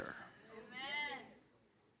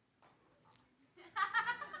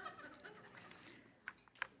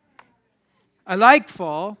I like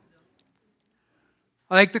fall.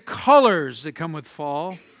 I like the colors that come with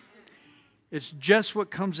fall. It's just what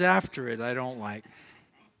comes after it I don't like.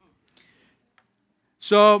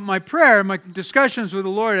 So my prayer, my discussions with the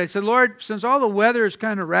Lord, I said, Lord, since all the weather is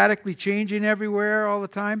kind of radically changing everywhere all the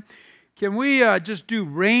time, can we just do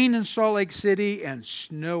rain in Salt Lake City and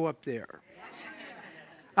snow up there?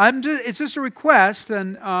 It's just a request,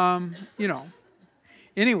 and,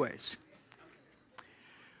 anyways.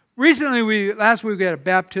 Recently, last week we had a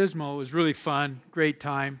baptismal. It was really fun, great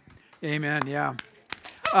time. Amen, yeah.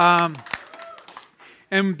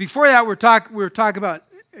 And before that, we were talking about,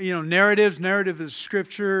 narratives. Narrative is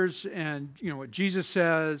scriptures and, what Jesus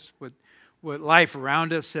says, what life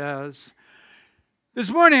around us says.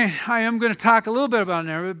 This morning, I am going to talk a little bit about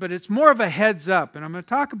narrative, but it's more of a heads up, and I'm going to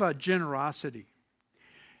talk about generosity.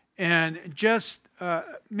 And just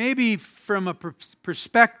maybe from a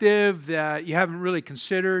perspective that you haven't really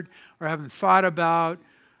considered or haven't thought about,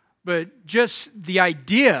 but just the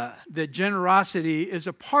idea that generosity is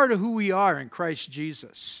a part of who we are in Christ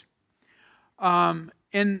Jesus. And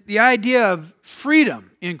the idea of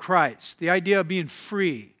freedom in Christ, the idea of being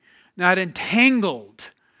free, not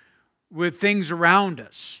entangled with things around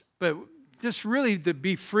us, but just really to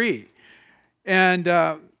be free. And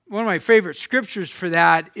one of my favorite scriptures for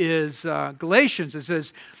that is Galatians. It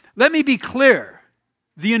says, "Let me be clear,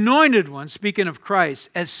 the Anointed One," speaking of Christ,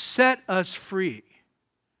 "has set us free.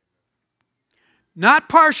 Not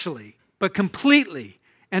partially, but completely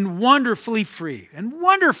and wonderfully free." And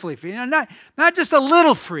wonderfully free. And not just a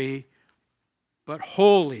little free, but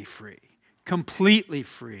wholly free, completely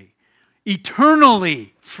free,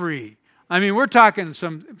 eternally free. I mean, we're talking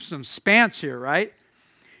some spans here, right?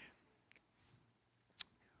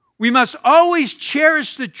 We must always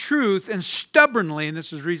cherish the truth and stubbornly, and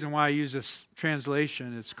this is the reason why I use this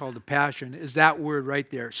translation, it's called the Passion, is that word right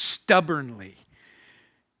there, stubbornly.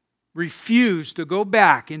 Refuse to go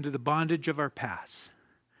back into the bondage of our past.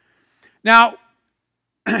 Now,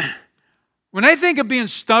 when I think of being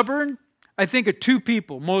stubborn, I think of two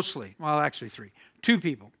people mostly. Well, actually three. Two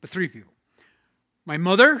people, but three people. My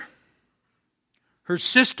mother, her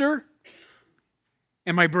sister,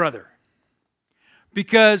 and my brother.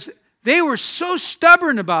 Because they were so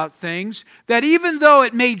stubborn about things that even though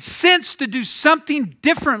it made sense to do something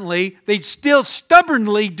differently, they'd still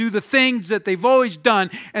stubbornly do the things that they've always done,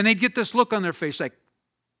 and they'd get this look on their face like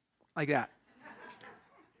that.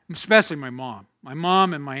 Especially my mom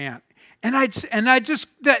and my aunt. And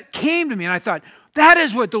that came to me, and I thought, that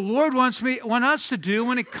is what the Lord wants us to do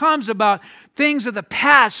when it comes about things of the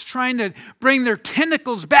past trying to bring their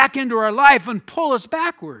tentacles back into our life and pull us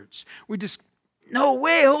backwards. We just, no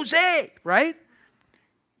way, Jose, right?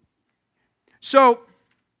 So,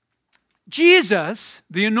 Jesus,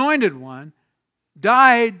 the Anointed One,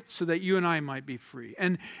 died so that you and I might be free.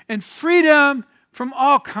 And freedom from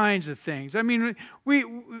all kinds of things. I mean,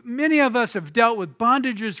 many of us have dealt with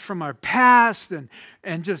bondages from our past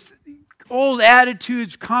and just old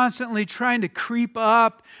attitudes constantly trying to creep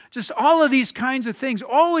up. Just all of these kinds of things,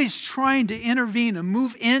 always trying to intervene and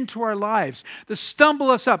move into our lives, to stumble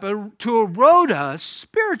us up, to erode us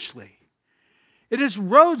spiritually. It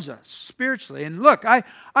erodes us spiritually. And look, I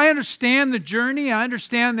understand the journey. I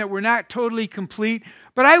understand that we're not totally complete.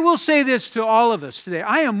 But I will say this to all of us today.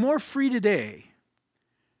 I am more free today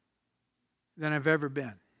than I've ever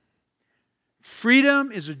been.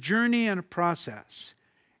 Freedom is a journey and a process.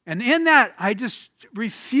 And in that, I just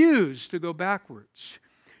refuse to go backwards.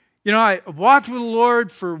 I walked with the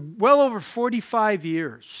Lord for well over 45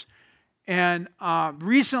 years. And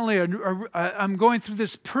recently, I'm going through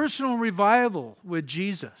this personal revival with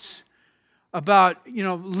Jesus about,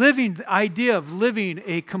 the idea of living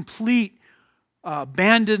a complete,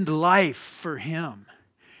 abandoned life for Him.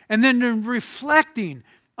 And then reflecting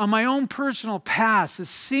on my own personal past is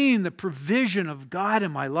seeing the provision of God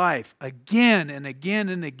in my life again and again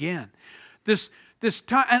and again. This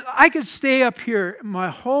time, and I could stay up here my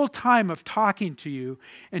whole time of talking to you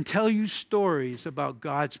and tell you stories about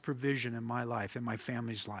God's provision in my life, in my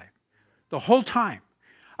family's life. The whole time.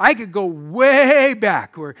 I could go way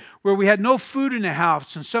back where we had no food in the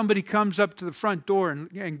house and somebody comes up to the front door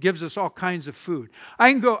and gives us all kinds of food.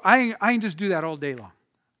 I can just do that all day long.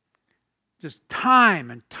 Just time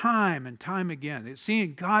and time and time again. It's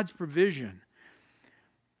seeing God's provision.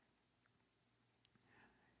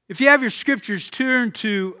 If you have your scriptures, turn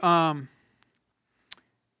to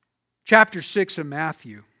chapter 6 of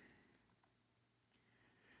Matthew.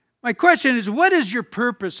 My question is, what is your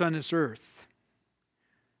purpose on this earth?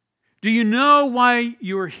 Do you know why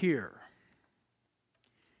you're here?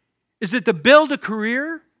 Is it to build a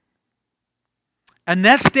career? A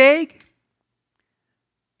nest egg?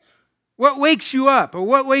 What wakes you up, or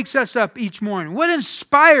what wakes us up each morning? What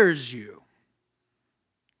inspires you?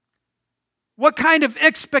 What kind of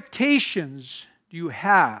expectations do you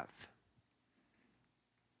have?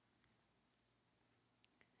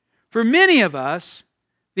 For many of us,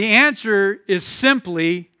 the answer is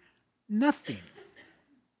simply nothing.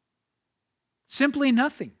 Simply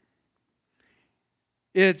nothing.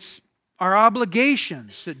 It's our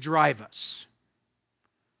obligations that drive us,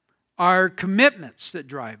 our commitments that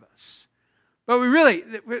drive us. But we really,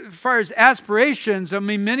 as far as aspirations, I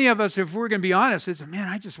mean, many of us, if we're going to be honest, it's, man,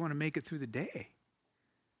 I just want to make it through the day.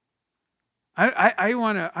 I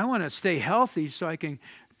want to stay healthy so I can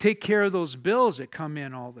take care of those bills that come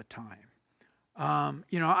in all the time.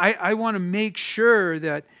 I want to make sure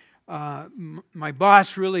that my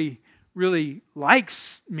boss really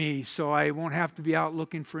likes me so I won't have to be out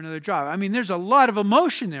looking for another job. I mean, there's a lot of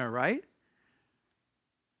emotion there, right?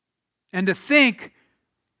 And to think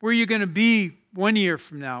where you're going to be 1 year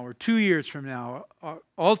from now or 2 years from now,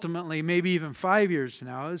 ultimately maybe even 5 years from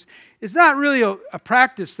now, is not really a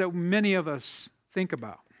practice that many of us think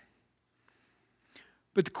about.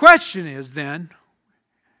 But the question is then,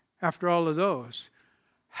 after all of those,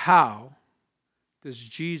 how does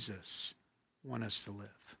Jesus want us to live?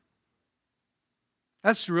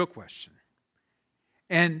 That's the real question.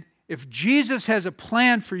 And if Jesus has a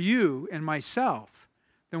plan for you and myself,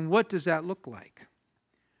 then what does that look like?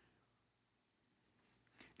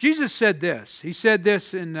 Jesus said this. He said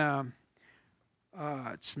this in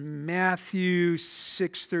it's Matthew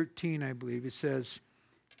 6:13, I believe. It says,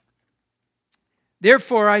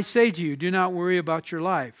 "Therefore I say to you, do not worry about your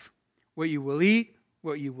life, what you will eat,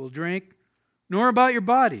 what you will drink, nor about your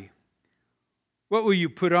body. What will you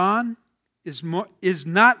put on? Is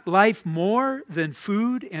not life more than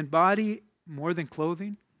food, and body more than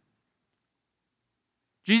clothing?"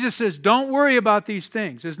 Jesus says, don't worry about these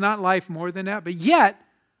things. Is not life more than that? But yet,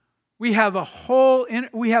 we have a whole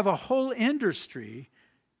industry,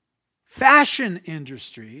 fashion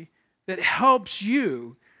industry, that helps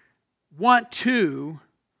you want to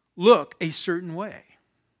look a certain way.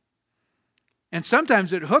 And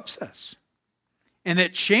sometimes it hooks us. And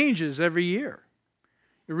it changes every year.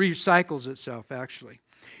 It recycles itself, actually.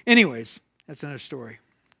 Anyways, that's another story.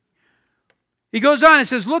 He goes on and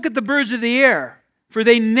says, look at the birds of the air, for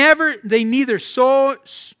they neither sow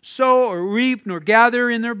or reap nor gather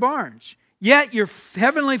in their barns. Yet your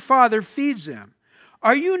heavenly Father feeds them.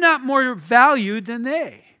 Are you not more valued than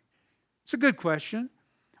they? It's a good question.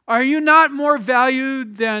 Are you not more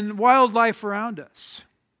valued than wildlife around us?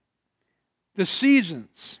 The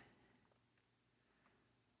seasons.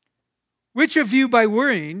 Which of you, by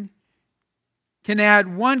worrying, can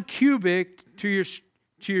add 1 cubit to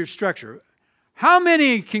your structure? How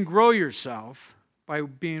many can grow yourself by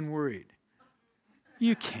being worried?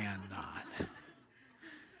 You cannot.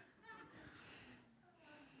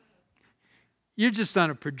 You're just on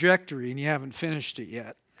a trajectory and you haven't finished it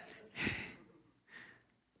yet.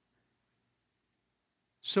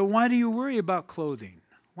 So why do you worry about clothing?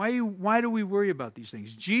 Why do we worry about these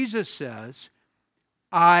things? Jesus says,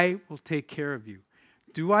 I will take care of you.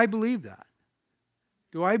 Do I believe that?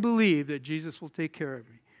 Do I believe that Jesus will take care of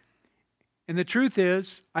me? And the truth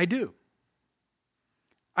is, I do.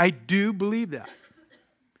 I do believe that.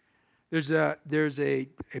 There's a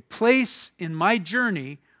place in my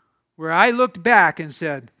journey where I looked back and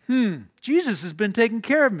said, Jesus has been taking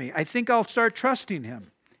care of me. I think I'll start trusting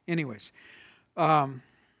him. Anyways,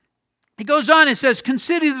 he goes on and says,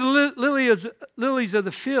 consider the lilies of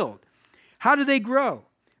the field. How do they grow?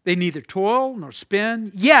 They neither toil nor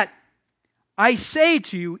spin. Yet, I say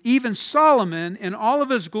to you, even Solomon in all of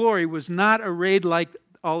his glory was not arrayed like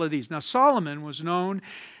all of these. Now, Solomon was known,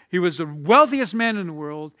 he was the wealthiest man in the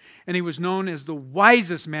world, and he was known as the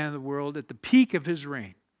wisest man in the world at the peak of his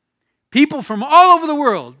reign. People from all over the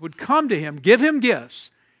world would come to him, give him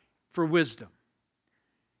gifts for wisdom.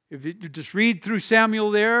 If you just read through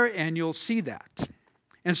Samuel there, and you'll see that.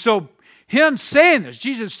 And so, him saying this,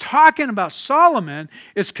 Jesus talking about Solomon,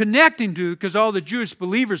 is connecting to, because all the Jewish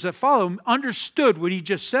believers that follow him understood what he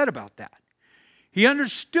just said about that. He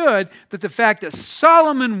understood that the fact that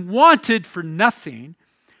Solomon wanted for nothing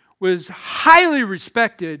was highly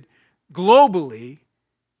respected globally,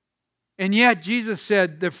 and yet Jesus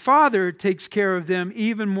said the Father takes care of them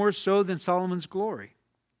even more so than Solomon's glory.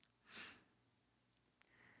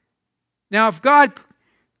 Now, if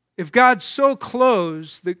God so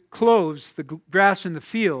clothes the grass in the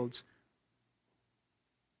fields,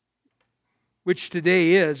 which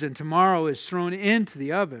today is and tomorrow is thrown into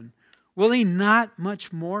the oven, will he not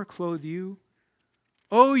much more clothe you?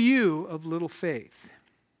 O you of little faith.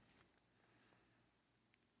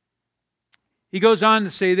 He goes on to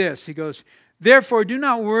say this. He goes, therefore do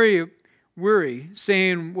not worry,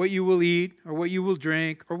 saying what you will eat, or what you will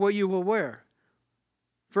drink, or what you will wear.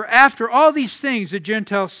 For after all these things the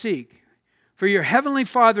Gentiles seek. For your heavenly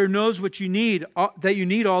Father knows what you need, that you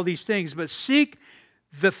need all these things. But seek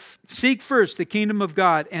first the kingdom of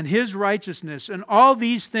God and His righteousness, and all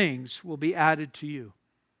these things will be added to you.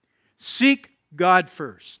 Seek God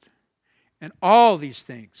first, and all these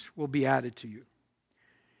things will be added to you.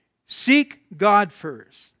 Seek God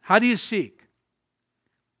first. How do you seek?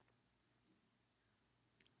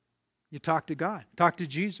 You talk to God. Talk to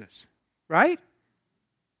Jesus. Right?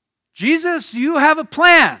 Jesus, you have a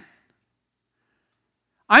plan.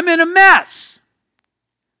 I'm in a mess.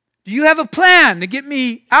 Do you have a plan to get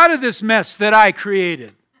me out of this mess that I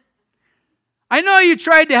created? I know you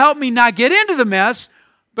tried to help me not get into the mess,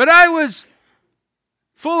 but I was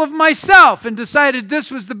full of myself and decided this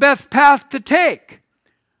was the best path to take.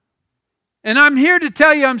 And I'm here to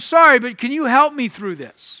tell you I'm sorry, but can you help me through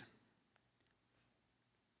this?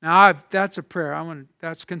 Now, that's a prayer.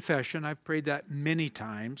 That's confession. I've prayed that many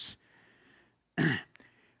times.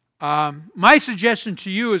 My suggestion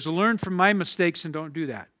to you is to learn from my mistakes and don't do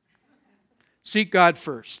that. Seek God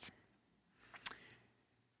first.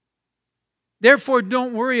 Therefore,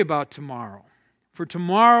 don't worry about tomorrow, for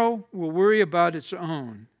tomorrow will worry about its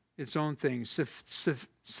own things.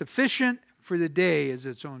 Sufficient for the day is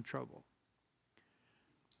its own trouble.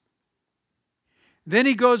 Then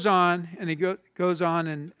he goes on, and he goes on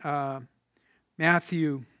in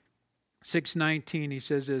Matthew 6:19. He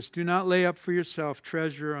says this, do not lay up for yourself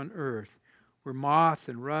treasure on earth, where moth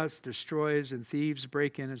and rust destroys and thieves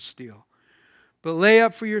break in and steal. But lay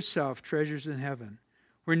up for yourself treasures in heaven,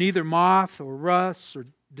 where neither moth or rust or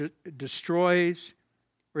destroys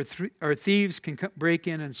or thieves can break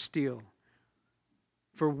in and steal.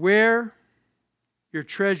 For where your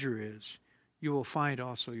treasure is, you will find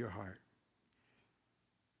also your heart.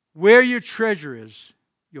 Where your treasure is,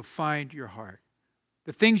 you'll find your heart.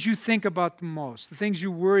 The things you think about the most, the things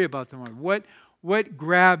you worry about the most, what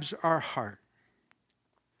grabs our heart?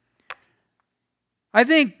 I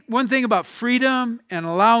think one thing about freedom and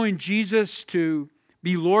allowing Jesus to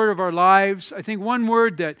be Lord of our lives, I think one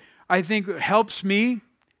word that I think helps me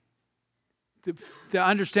to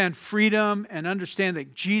understand freedom and understand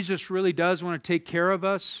that Jesus really does want to take care of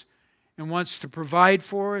us and wants to provide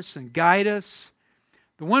for us and guide us.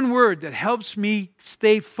 The one word that helps me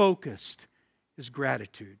stay focused is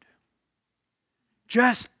gratitude.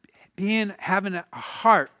 Just having a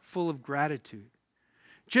heart full of gratitude.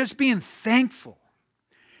 Just being thankful.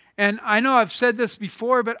 And I know I've said this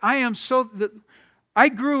before, but I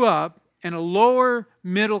grew up in a lower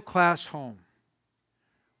middle class home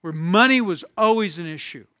where money was always an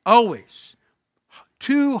issue. Always.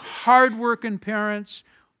 Two hardworking parents,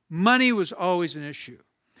 money was always an issue.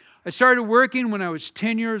 I started working when I was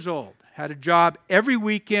 10 years old. Had a job every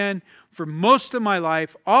weekend for most of my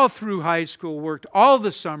life, all through high school, worked all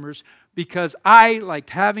the summers because I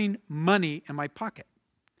liked having money in my pocket.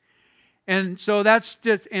 And so that's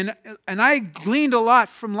just, and I gleaned a lot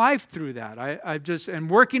from life through that. And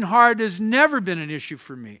working hard has never been an issue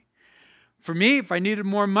for me. For me, if I needed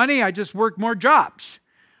more money, I just worked more jobs.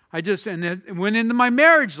 And it went into my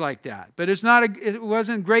marriage like that. But it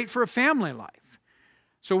wasn't great for a family life.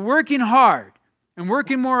 So working hard and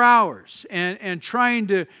working more hours and trying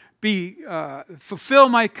to fulfill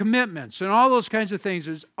my commitments and all those kinds of things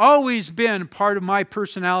has always been part of my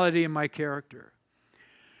personality and my character.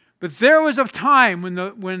 But there was a time when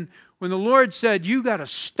the Lord said, you got to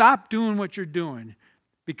stop doing what you're doing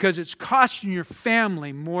because it's costing your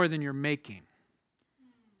family more than you're making.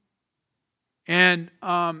 And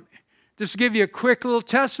just to give you a quick little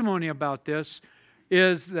testimony about this,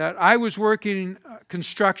 is that I was working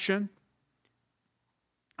construction.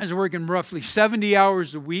 I was working roughly 70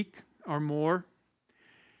 hours a week or more.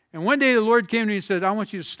 And one day the Lord came to me and said, I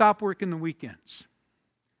want you to stop working the weekends.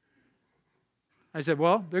 I said,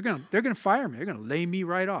 well, they're going to fire me. They're going to lay me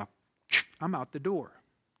right off. I'm out the door.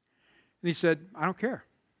 And he said, I don't care.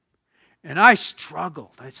 And I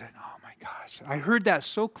struggled. I said, oh my gosh. I heard that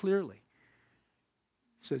so clearly.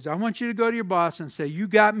 He says, I want you to go to your boss and say, you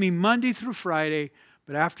got me Monday through Friday,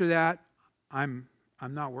 but after that, I'm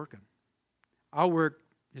not working. I'll work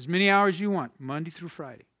as many hours you want, Monday through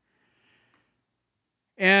Friday.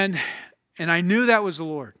 And I knew that was the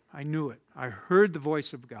Lord. I knew it. I heard the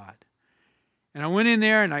voice of God. And I went in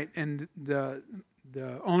there, and the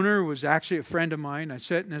owner was actually a friend of mine. I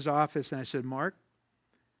sat in his office, and I said, Mark,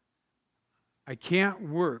 I can't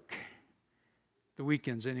work the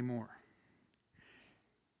weekends anymore.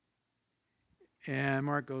 And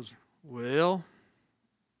Mark goes, well,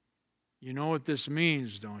 you know what this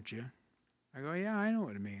means, don't you? I go, yeah, I know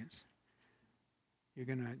what it means. You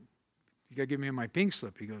got to give me my pink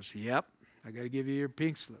slip. He goes, yep, I got to give you your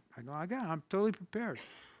pink slip. I go, I got it. I'm totally prepared.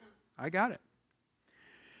 I got it.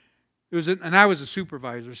 And I was a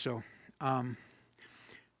supervisor, so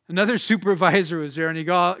another supervisor was there, and he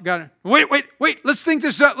got it. Wait, let's think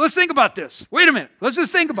this up. Let's think about this. Wait a minute. Let's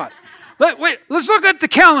just think about it. Let's look at the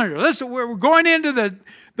calendar. We're going into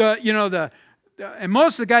and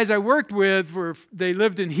most of the guys I worked with they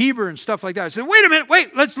lived in Heber and stuff like that. I said, wait a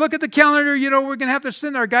minute, let's look at the calendar. We're going to have to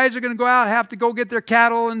send our guys are going to go out, have to go get their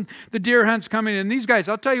cattle, and the deer hunt's coming. And these guys,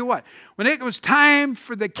 I'll tell you what, when it was time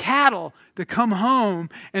for the cattle to come home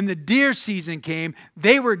and the deer season came,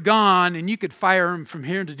 they were gone, and you could fire them from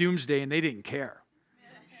here to doomsday, and they didn't care.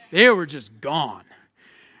 They were just gone.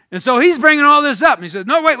 And so he's bringing all this up. And he said,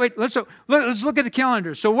 no, wait, let's look at the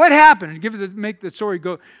calendar. So what happened? Make the story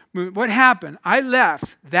go. What happened? I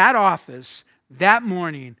left that office that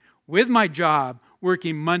morning with my job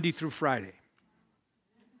working Monday through Friday.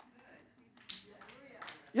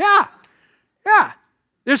 Yeah.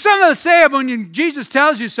 There's something to say when Jesus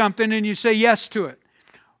tells you something and you say yes to it.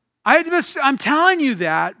 I'm telling you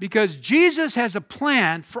that because Jesus has a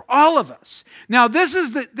plan for all of us. Now, this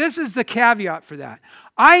is the caveat for that.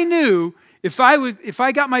 I knew if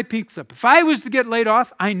I got my pink slip, if I was to get laid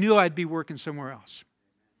off, I knew I'd be working somewhere else.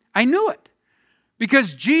 I knew it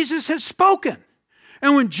because Jesus has spoken.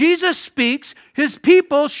 And when Jesus speaks, his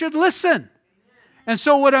people should listen. And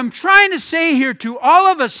so what I'm trying to say here to all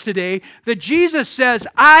of us today, that Jesus says,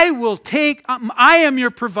 I am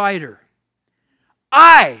your provider.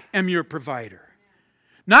 I am your provider.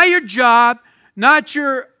 Not your job, not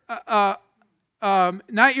your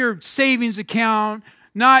savings account,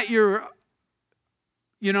 not your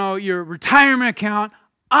retirement account.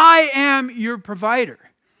 I am your provider.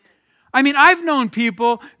 I mean, I've known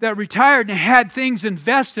people that retired and had things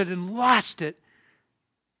invested and lost it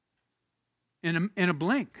in a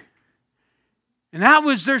blink. And that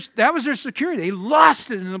was their security. They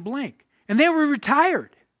lost it in a blink. And they were retired.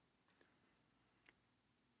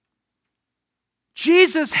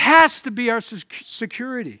 Jesus has to be our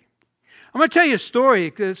security. I'm going to tell you a story.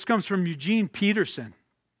 This comes from Eugene Peterson.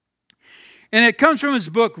 And it comes from his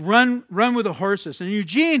book, Run with the Horses. And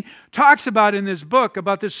Eugene talks about in this book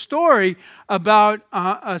about this story about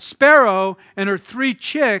a sparrow and her 3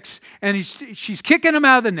 chicks. And she's kicking them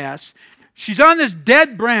out of the nest. She's on this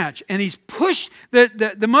dead branch. And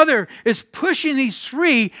the mother is pushing these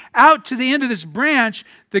 3 out to the end of this branch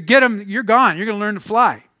to get them. You're gone. You're going to learn to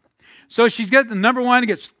fly. So she's got the number 1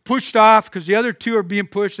 gets pushed off because the other 2 are being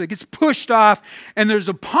pushed. It gets pushed off, and there's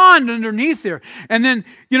a pond underneath there. And then,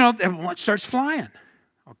 it starts flying.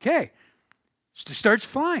 Okay. It starts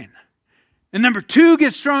flying. And number 2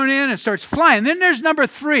 gets thrown in and starts flying. Then there's number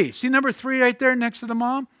 3. See number 3 right there next to the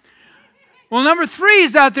mom? Well, number 3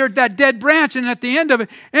 is out there at that dead branch and at the end of it,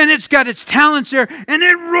 and it's got its talons there, and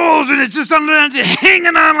it rolls, and it's just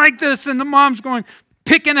hanging on like this, and the mom's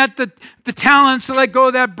picking at the talons to let go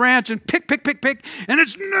of that branch and pick. And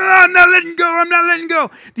it's, no, I'm not letting go.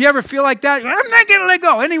 Do you ever feel like that? I'm not going to let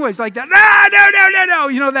go. Anyways, like that.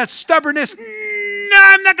 No. That stubbornness. No,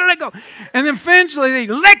 I'm not going to let go. And then eventually they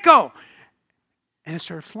let go. And it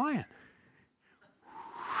started flying.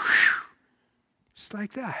 Just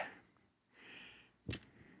like that.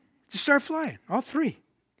 Just start flying. All 3.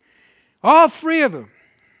 All 3 of them.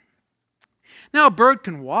 Now a bird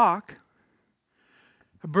can walk.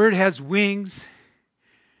 A bird has wings,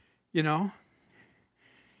 A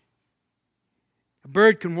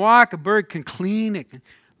bird can walk, a bird can clean, it can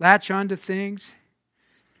latch onto things.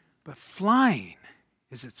 But flying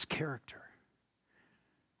is its character.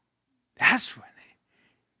 That's when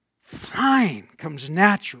flying comes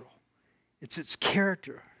natural. It's its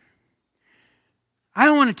character.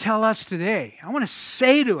 I want to tell us today, I want to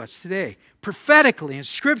say to us today, prophetically and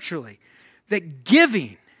scripturally, that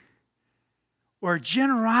giving or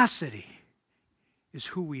generosity is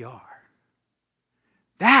who we are.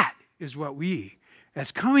 That is what we,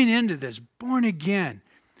 as coming into this born-again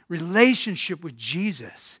relationship with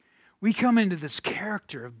Jesus, we come into this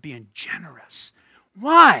character of being generous.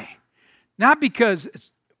 Why? Not because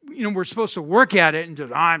we're supposed to work at it and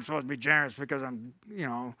just, I'm supposed to be generous because I'm,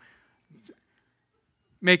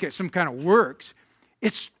 make it some kind of works.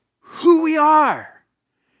 It's who we are.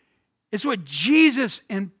 It's what Jesus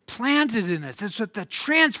implanted in us. It's what the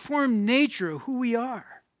transformed nature of who we are.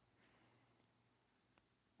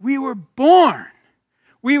 We were born.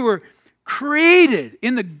 We were created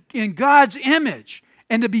in God's image.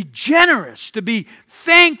 And to be generous, to be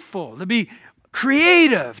thankful, to be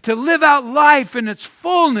creative, to live out life in its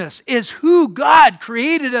fullness is who God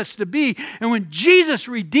created us to be. And when Jesus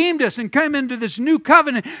redeemed us and came into this new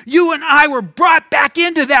covenant, you and I were brought back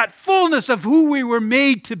into that fullness of who we were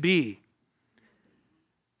made to be.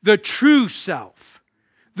 The true self,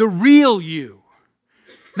 the real you.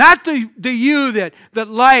 Not the you that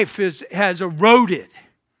life has eroded.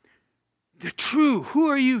 The true, who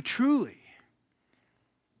are you truly?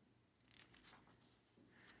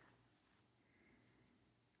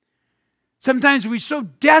 Sometimes we so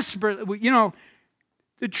desperately,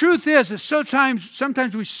 the truth is that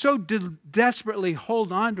sometimes we so desperately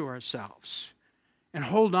hold on to ourselves and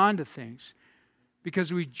hold on to things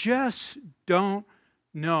because we just don't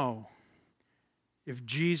know if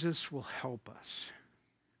Jesus will help us.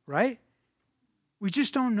 Right? We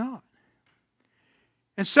just don't know.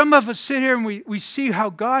 And some of us sit here and we see how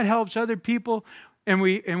God helps other people, and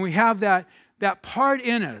we have that part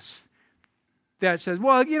in us that says,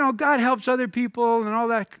 well, God helps other people and all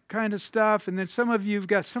that kind of stuff. And then some of you have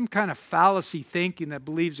got some kind of fallacy thinking that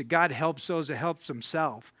believes that God helps those that helps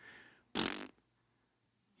himself.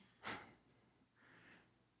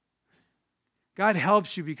 God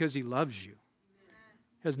helps you because he loves you.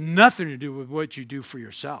 It has nothing to do with what you do for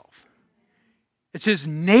yourself. It's his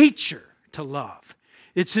nature to love.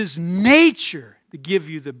 It's his nature to give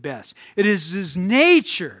you the best. It is his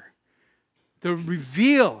nature to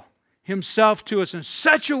reveal himself to us in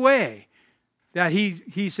such a way that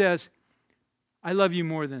he says, I love you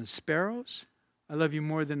more than sparrows. I love you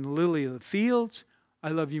more than the lily of the fields. I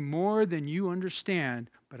love you more than you understand,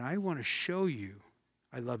 but I want to show you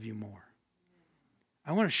I love you more.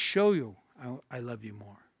 I want to show you I love you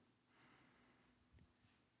more.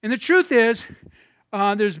 And the truth is,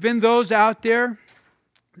 there's been those out there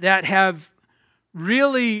that have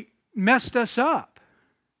really messed us up.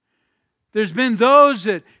 There's been those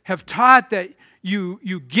that have taught that you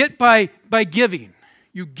get by giving.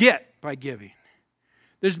 You get by giving.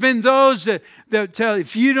 There's been those that tell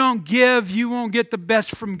if you don't give, you won't get the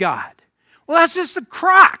best from God. Well, that's just a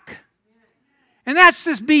crock. And that's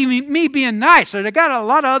just me being nice. I got a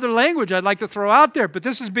lot of other language I'd like to throw out there, but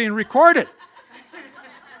this is being recorded.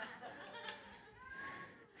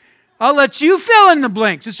 I'll let you fill in the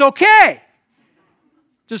blanks. It's okay.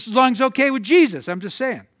 Just as long as it's okay with Jesus. I'm just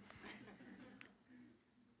saying.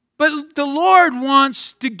 But the Lord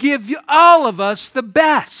wants to give all of us the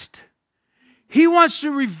best. He wants to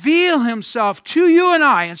reveal himself to you and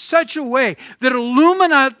I in such a way that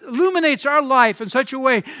illuminates our life in such a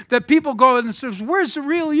way that people go and say, where's the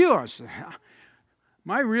real you? I say,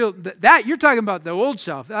 that you're talking about the old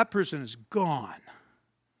self. That person is gone.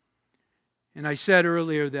 And I said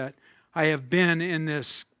earlier that I have been in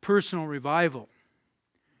this personal revival,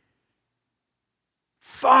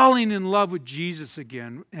 falling in love with Jesus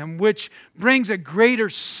again, and which brings a greater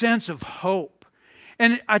sense of hope.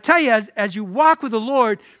 And I tell you, as you walk with the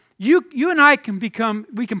Lord, you and I can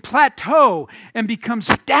plateau and become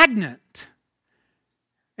stagnant.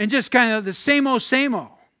 And just kind of the same old.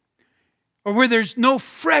 Or where there's no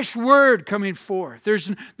fresh word coming forth. There's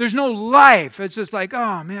no life. It's just like,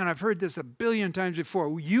 oh man, I've heard this 1 billion times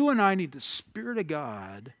before. You and I need the Spirit of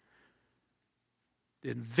God to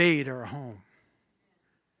invade our home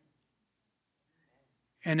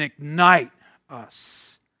and ignite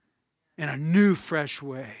us in a new, fresh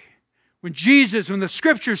way. When the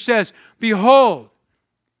Scripture says, behold,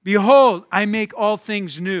 I make all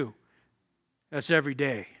things new. That's every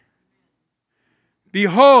day.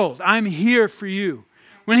 Behold, I'm here for you.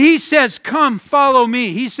 When he says, come, follow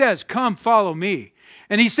me, he says, come, follow me.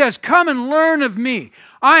 And he says, come and learn of me.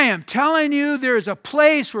 I am telling you, there is a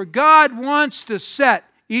place where God wants to set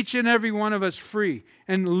each and every one of us free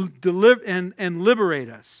and liberate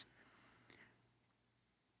us.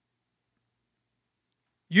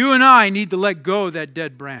 You and I need to let go of that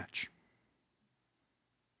dead branch.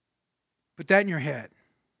 Put that in your head.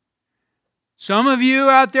 Some of you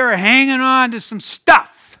out there are hanging on to some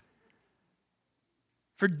stuff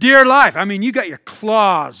for dear life. I mean, you got your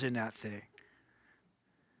claws in that thing.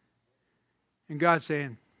 And God's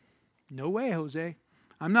saying, no way, Jose.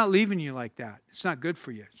 I'm not leaving you like that. It's not good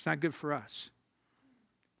for you. It's not good for us.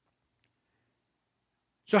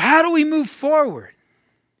 So how do we move forward?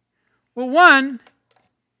 Well, one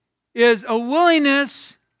is a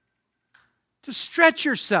willingness to stretch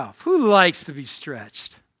yourself. Who likes to be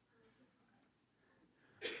stretched?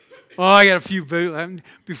 Oh, I got a few.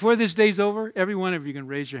 Before this day's over, every one of you can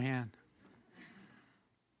raise your hand.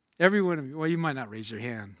 Every one of you. Well, you might not raise your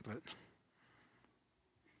hand, but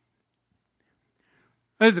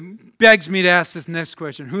it begs me to ask this next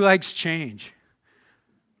question. Who likes change?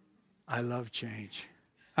 I love change.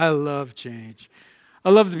 I love change. I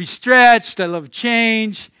love to be stretched. I love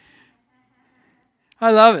change. I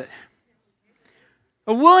love it.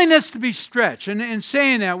 A willingness to be stretched. And in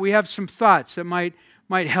saying that, we have some thoughts that might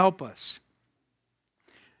help us.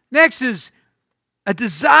 Next is a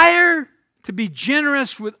desire to be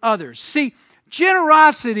generous with others. See,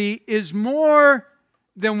 generosity is more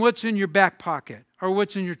than what's in your back pocket or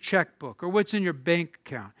what's in your checkbook or what's in your bank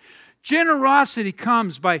account. Generosity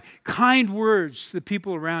comes by kind words to the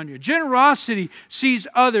people around you. Generosity sees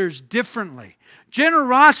others differently.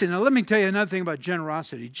 Generosity, now let me tell you another thing about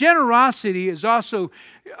generosity. Generosity is also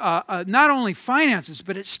not only finances,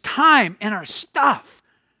 but it's time and our stuff.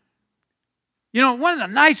 You know, one of the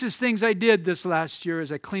nicest things I did this last year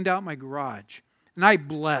is I cleaned out my garage. And I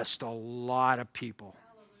blessed a lot of people.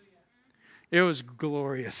 It was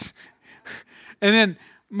glorious. And then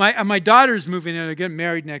my daughter's moving in. I get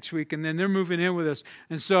married next week, and then they're moving in with us.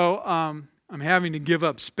 And so I'm having to give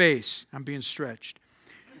up space. I'm being stretched.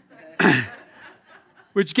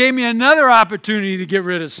 Which gave me another opportunity to get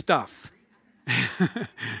rid of stuff.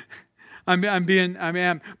 But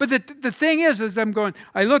the thing is, as I'm going,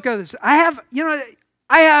 I look at this. I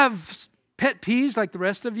have pet peeves like the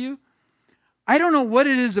rest of you. I don't know what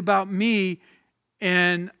it is about me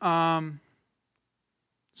and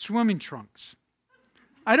swimming trunks.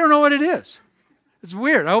 I don't know what it is. It's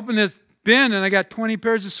weird. I opened this bin and I got 20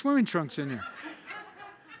 pairs of swimming trunks in there.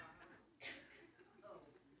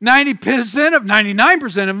 99% of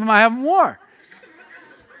them I haven't worn.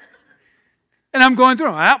 And I'm going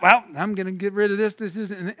through them. Well, I'm going to get rid of this.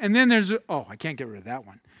 And then there's, I can't get rid of that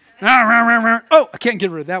one. Oh, I can't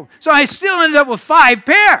get rid of that one. So I still ended up with 5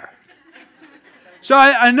 pair. So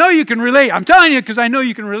I know you can relate. I'm telling you because I know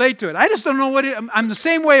you can relate to it. I just don't know I'm the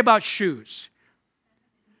same way about shoes.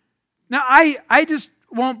 Now, I just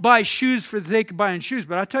won't buy shoes for the sake of buying shoes,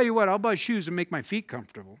 but I'll tell you what, I'll buy shoes that make my feet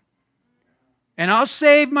comfortable. And I'll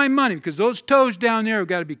save my money because those toes down there have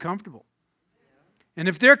got to be comfortable. And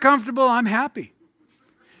if they're comfortable, I'm happy.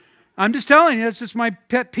 I'm just telling you, that's just my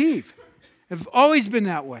pet peeve. I've always been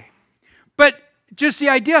that way. But just the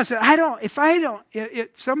idea, I said,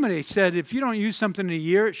 somebody said, if you don't use something in a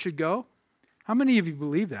year, it should go. How many of you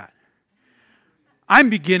believe that? I'm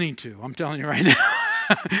beginning to, I'm telling you right now.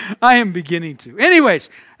 I am beginning to. Anyways,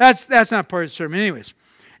 that's not part of the sermon. Anyways,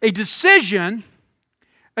 a decision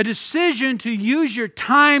to use your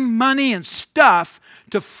time, money, and stuff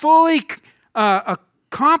to fully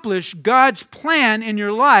accomplish God's plan in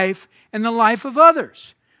your life and the life of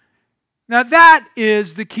others. Now that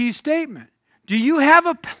is the key statement. Do you have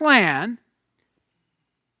a plan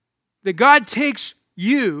that God takes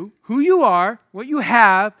you, who you are, what you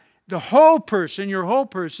have, the whole person, your whole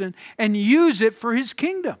person, and use it for His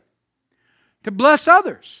kingdom? To bless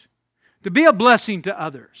others, to be a blessing to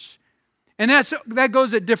others. And that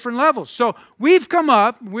goes at different levels. So we've come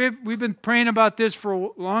up, we've been praying about this for a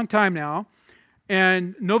long time now,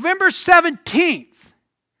 and November 17th,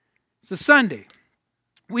 it's a Sunday.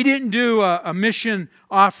 We didn't do a mission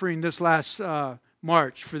offering this last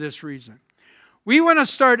March for this reason. We want to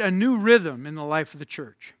start a new rhythm in the life of the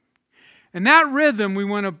church. And that rhythm we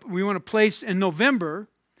want to place in November.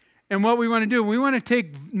 And what we want to do, we want to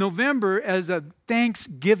take November as a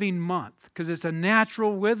Thanksgiving month because it's a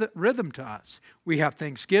natural rhythm to us. We have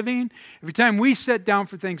Thanksgiving. Every time we sit down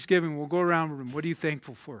for Thanksgiving, we'll go around the room. What are you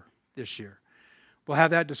thankful for this year? We'll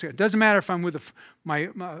have that discussion. It doesn't matter if I'm with my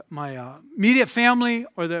immediate family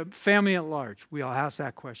or the family at large. We all ask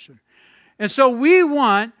that question. And so we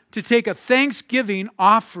want to take a Thanksgiving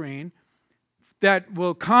offering that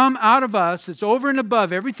will come out of us, that's over and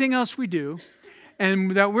above everything else we do,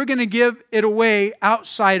 and that we're going to give it away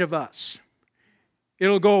outside of us.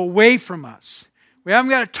 It'll go away from us. We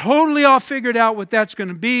haven't got it totally all figured out what that's going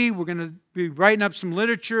to be. We're going to be writing up some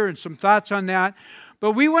literature and some thoughts on that.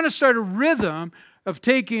 But we want to start a rhythm of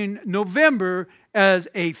taking November as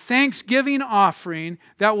a Thanksgiving offering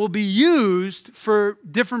that will be used for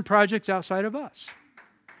different projects outside of us.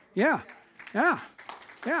 Yeah.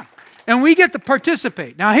 And we get to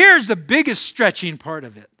participate. Now here's the biggest stretching part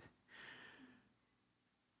of it.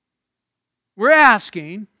 We're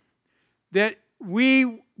asking that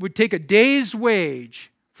we would take a day's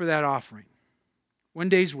wage for that offering. 1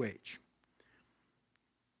 day's wage.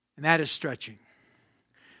 And that is stretching.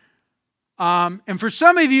 And for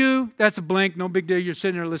some of you, that's a blank, no big deal. You're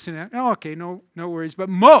sitting there listening. Oh, okay, no worries. But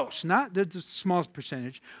most, not the smallest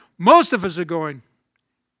percentage, most of us are going,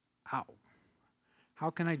 how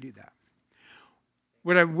can I do that?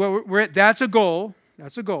 That's a goal.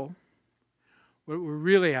 That's a goal. What we're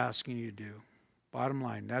really asking you to do, bottom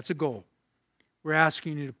line, that's a goal. We're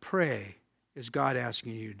asking you to pray. Is God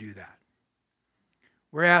asking you to do that?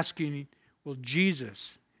 We're asking, is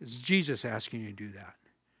Jesus asking you to do that?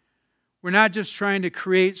 We're not just trying to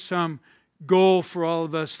create some goal for all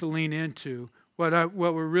of us to lean into. What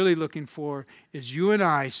we're really looking for is you and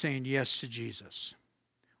I saying yes to Jesus.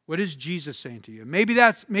 What is Jesus saying to you? Maybe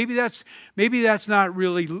that's not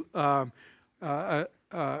really a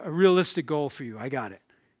realistic goal for you. I got it.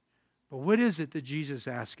 But what is it that Jesus is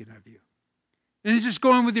asking of you? And it's just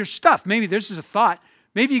going with your stuff. Maybe this is a thought.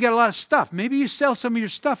 Maybe you got a lot of stuff. Maybe you sell some of your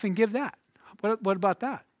stuff and give that. What about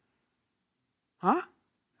that? Huh?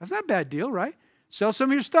 That's not a bad deal, right? Sell some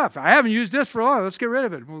of your stuff. I haven't used this for a while. Let's get rid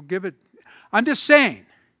of it. We'll give it. I'm just saying.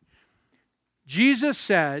 Jesus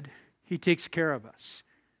said He takes care of us.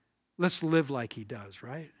 Let's live like He does,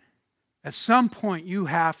 right? At some point, you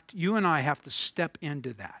and I have to step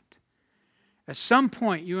into that. At some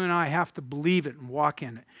point, you and I have to believe it and walk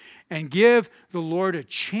in it and give the Lord a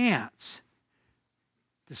chance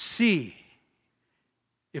to see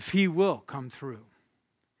if He will come through.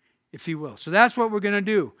 If He will. So that's what we're going to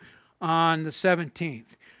do on the 17th.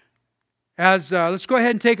 Let's go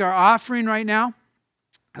ahead and take our offering right now.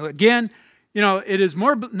 Again, it is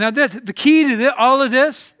more. Now, the key to all of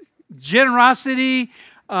this, generosity,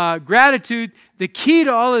 gratitude, the key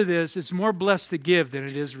to all of this is more blessed to give than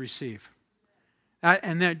it is receive.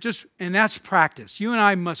 And that's practice. You and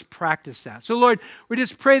I must practice that. So, Lord, we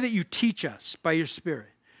just pray that You teach us by Your Spirit.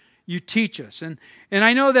 You teach us. And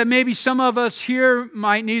I know that maybe some of us here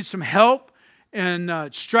might need some help in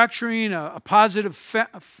structuring a positive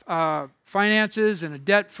finances and a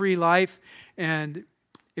debt-free life. And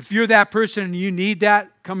if you're that person and you need that,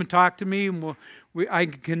 come and talk to me, and I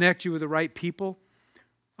can connect you with the right people.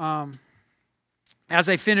 As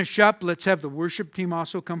I finish up, let's have the worship team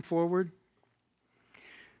also come forward.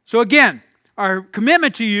 So again, our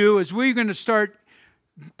commitment to you is we're going to start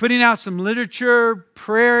putting out some literature,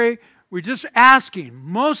 prayer. We're just asking,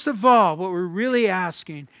 most of all, what we're really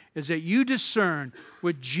asking is that you discern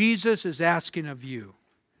what Jesus is asking of you.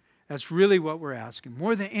 That's really what we're asking,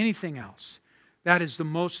 more than anything else. That is the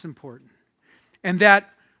most important. And that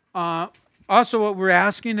also what we're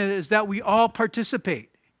asking is that we all participate.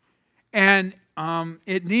 And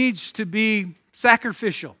it needs to be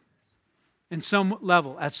sacrificial in some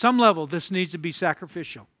level. At some level, this needs to be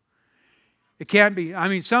sacrificial. It can't be,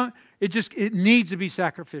 it needs to be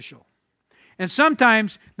sacrificial. And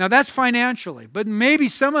sometimes, now that's financially, but maybe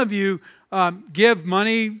some of you give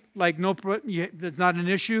money like that's not an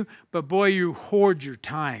issue, but boy, you hoard your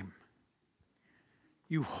time.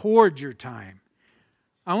 You hoard your time.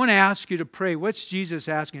 I want to ask you to pray. What's Jesus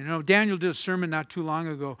asking? Daniel did a sermon not too long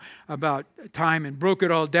ago about time and broke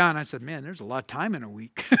it all down. I said, man, there's a lot of time in a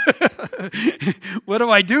week. What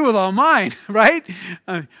do I do with all mine, right?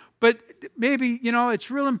 But maybe,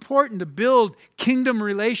 it's real important to build kingdom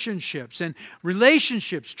relationships. And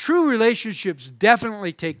true relationships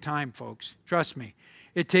definitely take time, folks. Trust me,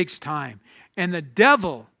 it takes time. And the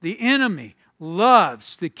devil, the enemy,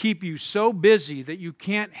 loves to keep you so busy that you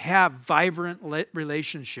can't have vibrant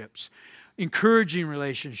relationships, encouraging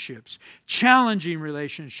relationships, challenging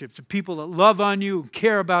relationships, of people that love on you,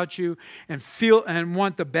 care about you, and feel and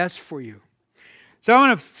want the best for you. So I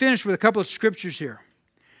want to finish with a couple of scriptures here.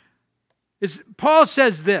 Paul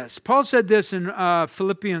says this. Paul said this in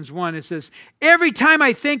Philippians 1. It says, every time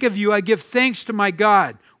I think of you, I give thanks to my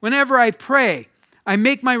God. Whenever I pray, I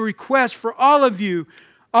make my request for all of you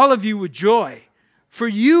with joy. For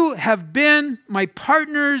you have been my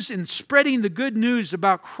partners in spreading the good news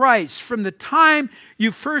about Christ from the time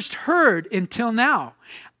you first heard until now.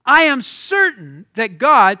 I am certain that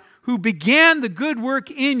God, who began the good work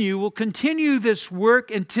in you, will continue this work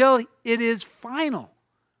until it is final.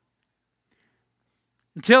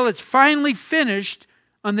 Until it's finally finished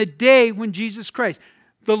on the day when Jesus Christ.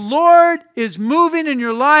 The Lord is moving in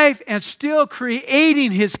your life and still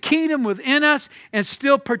creating His kingdom within us and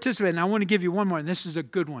still participating. I want to give you one more, and this is a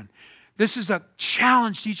good one. This is a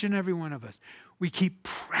challenge to each and every one of us. We keep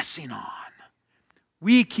pressing on.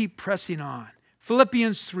 We keep pressing on.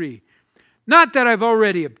 Philippians 3. Not that I've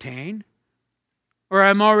already obtained or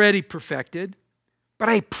I'm already perfected, but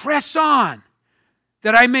I press on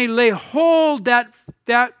that I may lay hold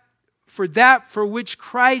for which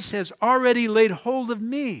Christ has already laid hold of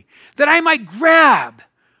me, that I might grab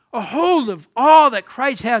a hold of all that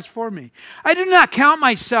Christ has for me. I do not count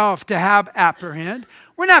myself to have apprehend.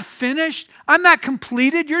 We're not finished. I'm not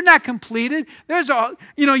completed. You're not completed.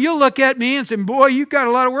 You'll look at me and say, boy, you've got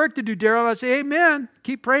a lot of work to do, Daryl. I say, amen.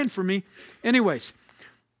 Keep praying for me. Anyways,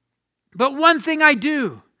 but one thing I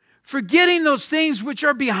do, forgetting those things which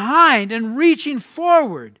are behind and reaching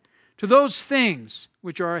forward to those things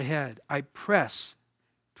which are ahead, I press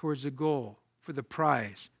towards the goal for the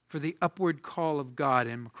prize, for the upward call of God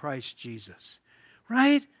in Christ Jesus.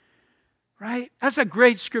 Right? Right? That's a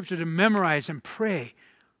great scripture to memorize and pray.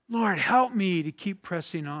 Lord, help me to keep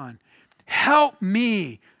pressing on. Help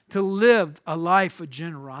me to live a life of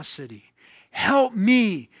generosity. Help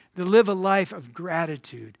me to live a life of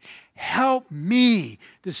gratitude. Help me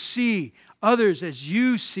to see others as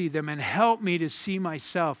you see them, and help me to see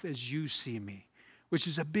myself as you see me, which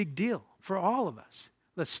is a big deal for all of us.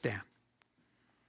 Let's stand.